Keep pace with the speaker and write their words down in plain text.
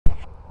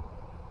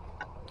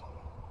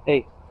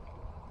Hey,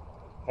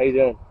 how you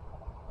doing?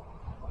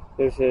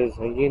 This is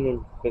a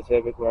Union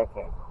Pacific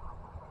Railfan.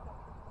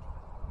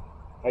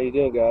 How you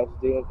doing, guys?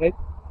 Doing okay?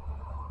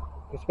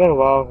 It's been a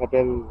while.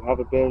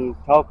 Haven't been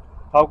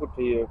talking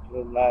to you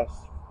for the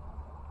last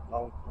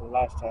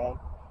time.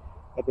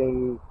 I've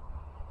been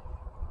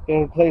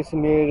playing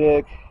some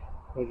music,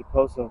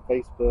 posting on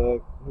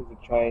Facebook, moving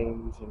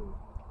trains, and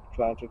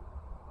trying to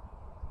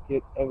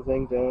get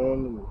everything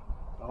done. And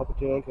I hope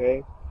you're doing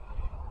okay.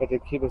 But to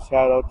keep a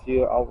shout out to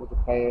you, all of the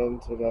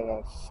fans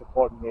that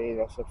support me,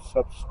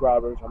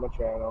 subscribers on my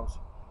channels.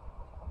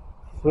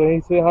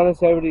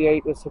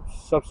 378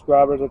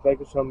 subscribers. I thank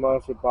you so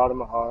much at the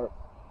bottom of my heart.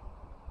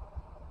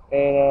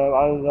 And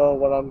I don't know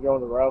what I'm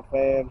going to rail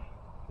fanning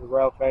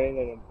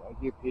and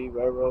UP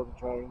Railroad and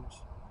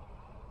trains,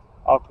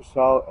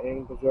 Arkansas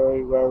and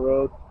Missouri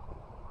Railroad.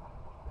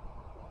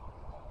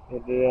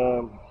 And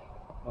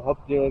I hope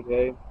you're doing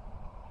okay.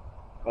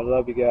 I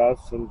love you guys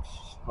so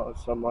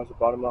much at the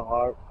bottom of my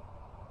heart.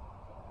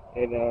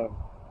 And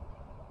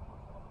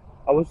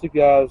I wish you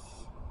guys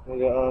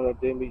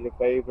did me a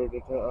favor.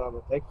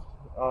 Thanks.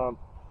 Um,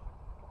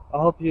 I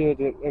hope you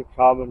did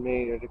comment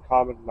me or to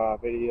comment my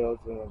videos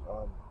and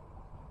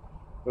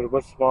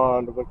which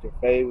one, what's your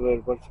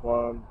favorite, which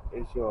one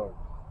is your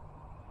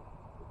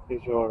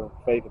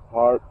favorite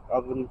part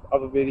of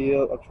a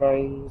video of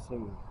trains,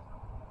 and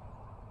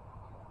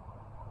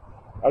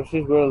I just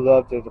really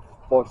loved the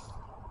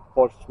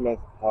Fort Smith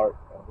part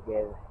over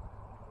there,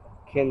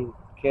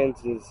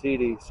 Kansas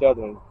City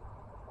Southern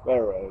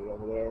Railroad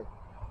over there.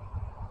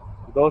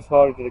 Those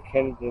parts of the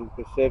Canadian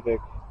Pacific,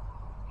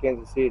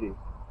 Kansas City,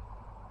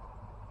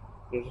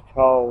 it's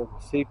called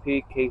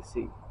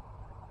CPKC.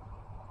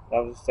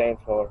 That was it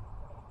stands for.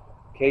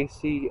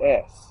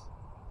 KCS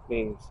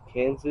means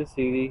Kansas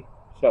City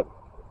Southern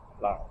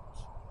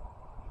Lines.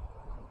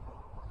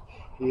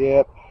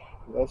 Yep,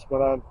 that's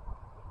what I'm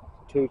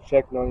to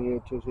checking on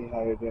you to see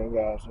how you're doing,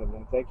 guys. And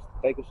thank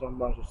you so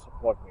much for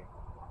supporting me.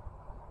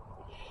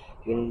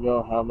 You don't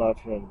know how much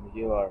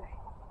you are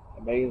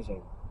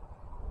amazing.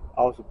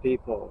 Also,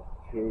 people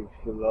who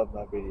love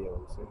my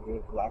videos and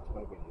who like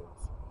my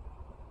videos.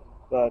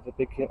 But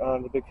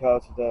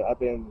because that I've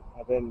been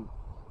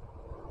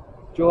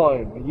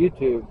joining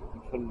YouTube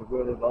for a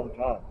really long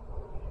time.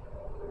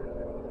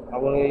 I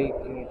want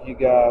to you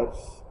guys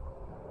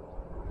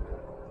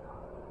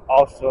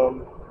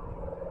awesome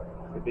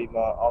to be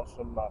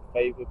my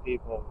favorite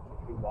people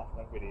who watch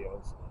my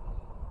videos.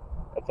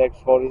 Thanks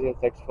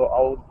for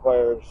all the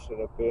prayers that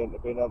have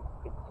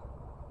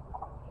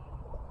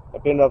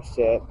been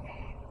upset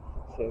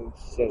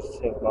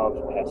since mom's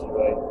passed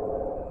away.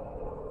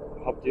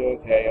 I hope you're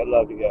okay. I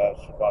love you guys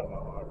from the bottom of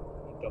my heart.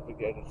 And don't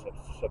forget to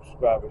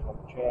subscribe on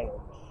the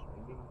channels.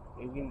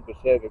 Union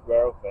Pacific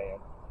Railfan.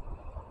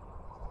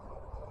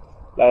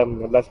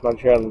 That's my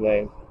channel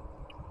name.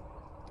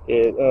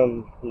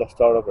 Let's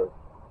start over.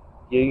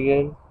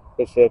 Union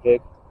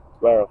Pacific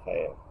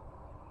Railfan.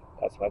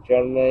 That's my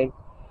channel name.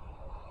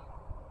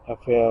 I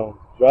film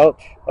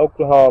Welch,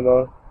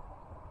 Oklahoma,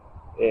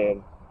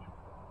 and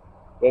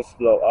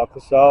Winslow,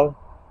 Arkansas,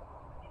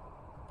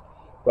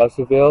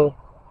 Russellville,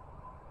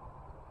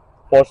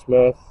 Fort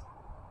Smith,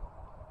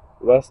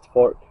 West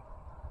Fork.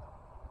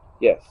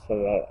 Yes,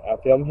 and I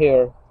film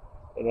here,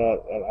 and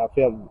I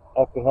film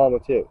Oklahoma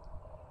too.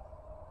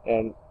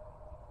 And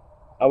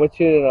I went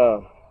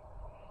to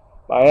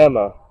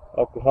Miami,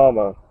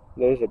 Oklahoma.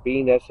 There's a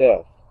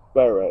BNSF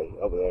railway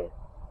over there.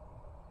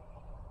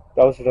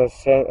 That's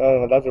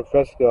a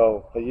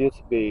Frisco. It used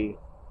to be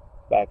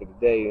back in the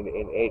day in the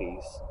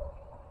 80s,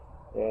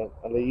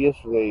 and they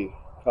usually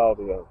called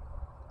it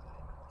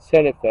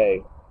Santa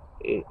Fe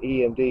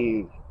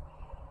EMD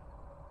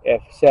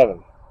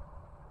F7.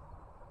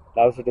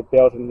 That was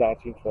built in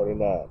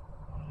 1949.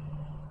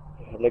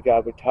 They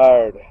got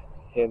retired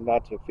in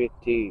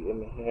 1950. In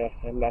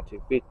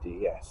 1950,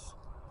 yes,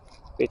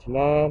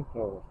 59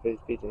 or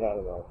 59. I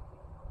don't know.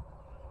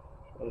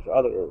 There's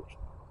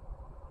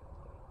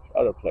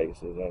other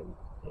places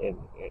and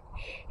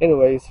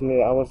anyways,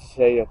 and I want to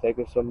say thank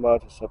you so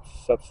much to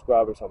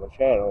subscribers on my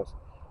channels.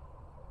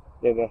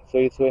 You know,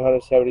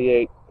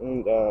 378.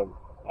 And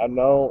I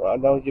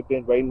know you've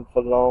been waiting for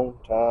a long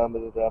time,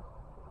 but I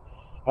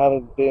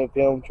haven't been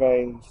film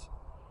trains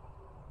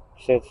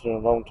since a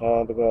long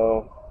time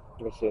ago.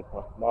 I said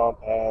my mom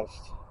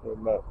passed.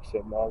 I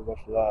said mom was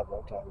alive a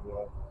long time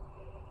ago,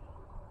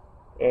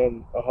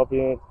 and I hope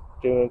you're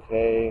doing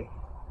okay.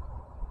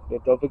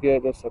 And don't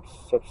forget to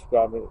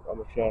subscribe on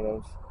my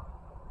channels.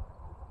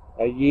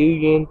 A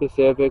Union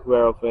Pacific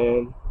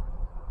Railfan.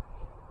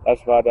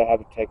 That's why I have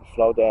to take a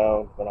slow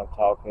down when I'm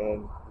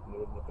talking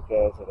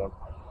because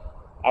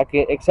I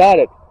get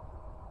excited.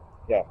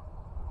 Yeah.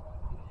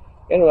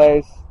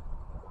 Anyways,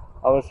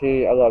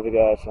 honestly, I love you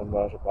guys so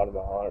much, from the bottom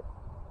of my heart.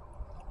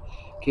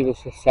 Keep a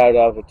shout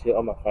out to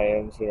all my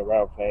fans,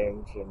 rail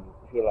fans, and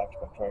who likes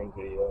my train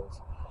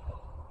videos.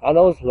 I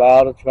know it's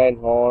loud, a train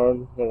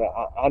horn, and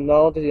I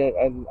know that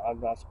I'm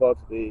not supposed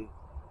to be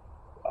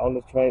on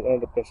the train, on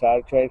the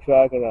beside the train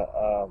track, and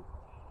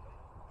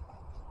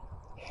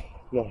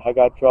I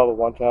got trouble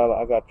one time.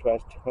 I got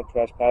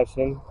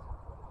trespassing.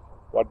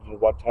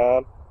 What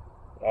time?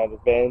 At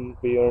Van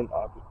Buren,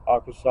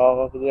 Arkansas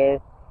over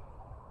there.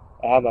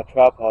 I had my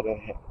tripod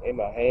in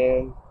my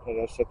hand, and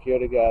the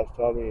security guys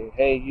told me,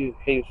 hey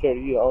sir,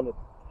 you own a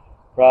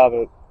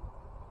private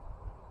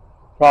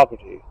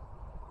property."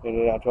 And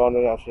then I told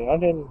him, I said, I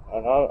didn't,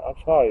 I'm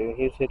sorry. And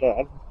he said,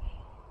 I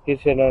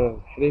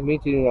didn't mean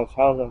to,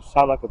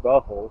 sound like a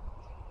butthole.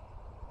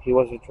 He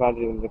wasn't trying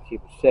to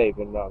keep it safe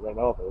and not run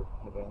over,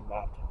 and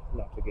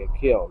not to get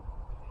killed.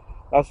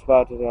 That's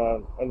why,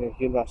 and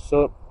you're not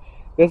so.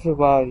 This is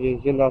why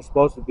you're not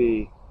supposed to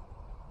be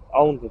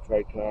on the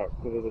train track,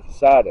 because it's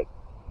decided.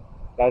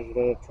 That's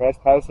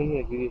trespassing.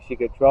 If you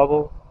get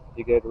trouble,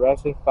 you get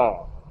arrested,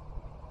 fine.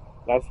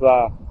 That's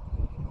why.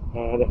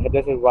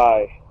 This is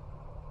why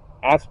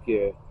I ask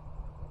you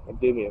to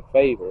do me a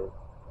favor.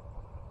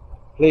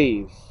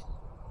 Please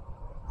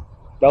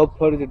don't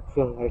put it.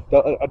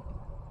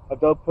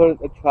 Don't put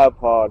a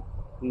tripod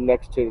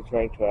next to the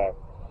train track,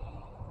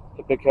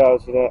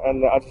 because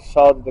and I just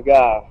saw the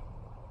guy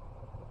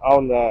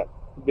on that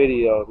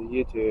video, the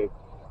YouTube,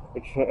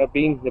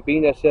 the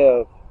bean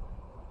itself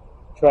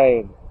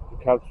train to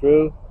come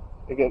through.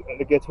 To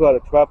get to where the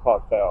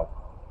tripod fell.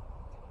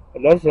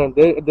 And this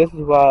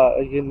is why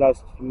you're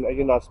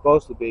not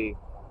supposed to be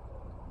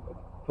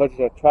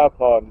putting a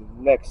tripod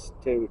next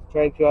to the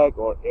train track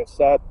or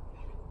inside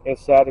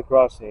the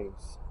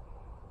crossings.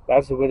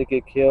 That's the way to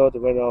get killed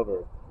and run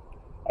over.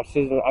 I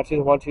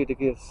just want you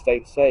to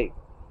stay safe,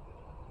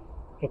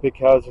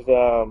 because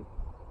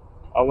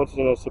I want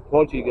to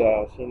support you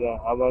guys.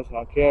 How much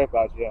I care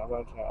about you. How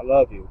much I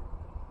love you.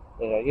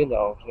 You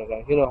know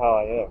how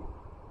I am.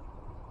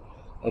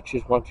 I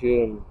just want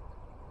you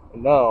to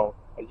know,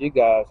 you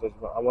guys.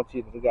 I want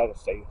you guys to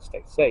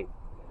stay safe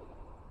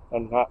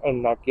and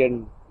not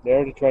getting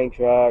near the train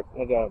track.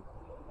 And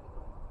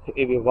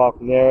if you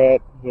walk near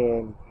it,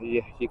 then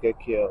you get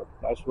killed.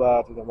 That's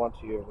why I want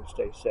you to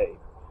stay safe.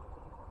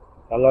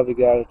 I love you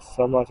guys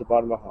so much, the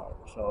bottom of my heart.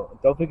 So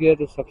don't forget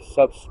to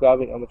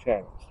subscribe on the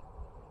channels.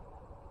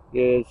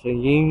 It's a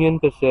Union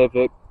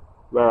Pacific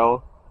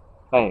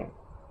Railfan.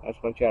 That's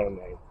my channel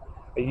name.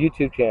 A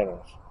YouTube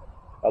channels.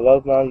 I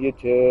love my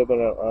YouTube,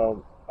 and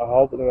I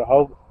hope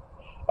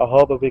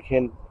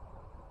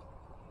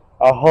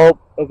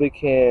if we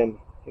can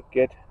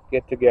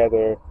get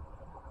together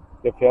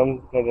to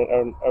film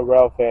a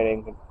rail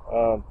fanning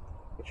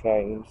the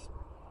trains,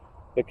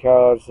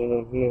 because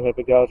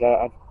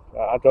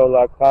I don't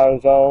like crime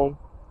zone.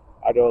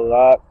 I don't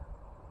like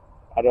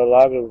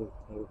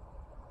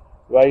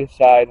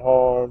wayside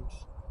horns,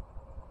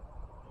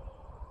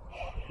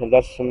 and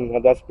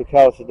that's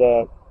because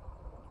the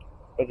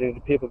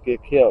people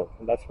get killed,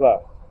 and that's why.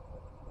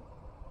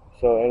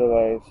 So,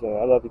 anyways,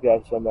 I love you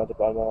guys so much,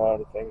 about my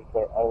heart. Thank you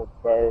for all the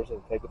prayers,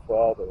 and thank you for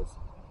all this.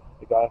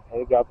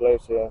 God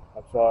bless you.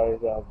 I'm sorry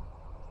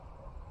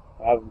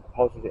I haven't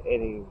posted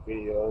any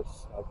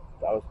videos.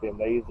 I was being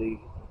lazy.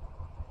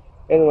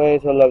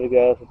 Anyways, I love you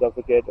guys. So don't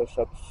forget to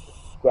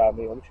subscribe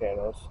me on the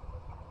channels.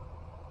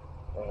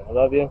 I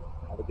love you.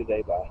 Have a good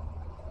day. Bye.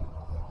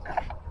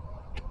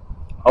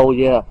 Oh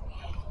yeah,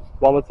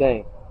 one more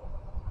thing.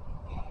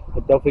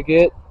 But don't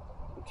forget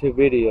to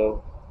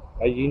video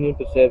a Union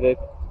Pacific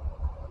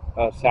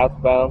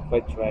southbound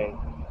freight train.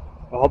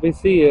 I hope you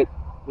see it.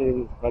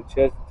 I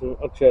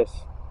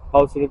just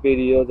posted a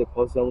video that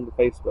posted on the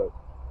Facebook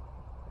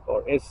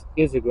or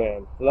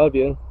Instagram. Love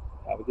you.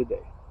 Have a good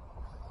day.